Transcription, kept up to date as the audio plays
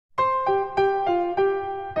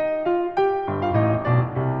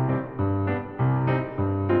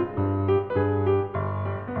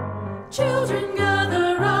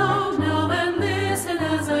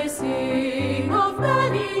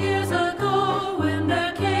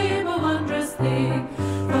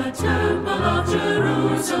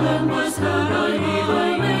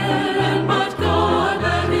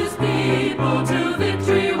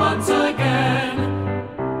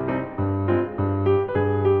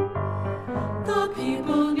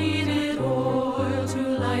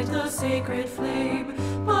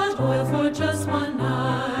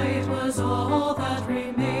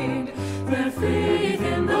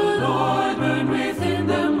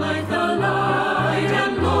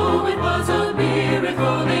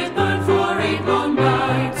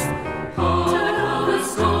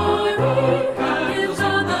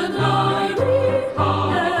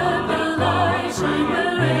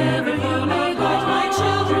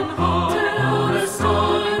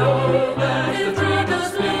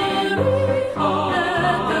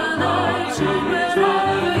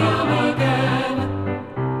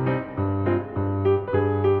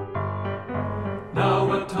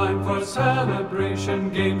time for celebration,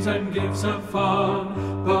 games and gifts of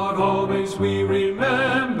fun. But always we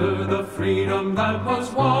remember the freedom that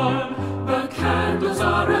was won. The candles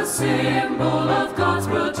are a symbol of God's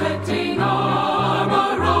protecting arm,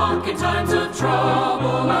 a rock in times of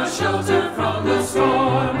trouble, a shelter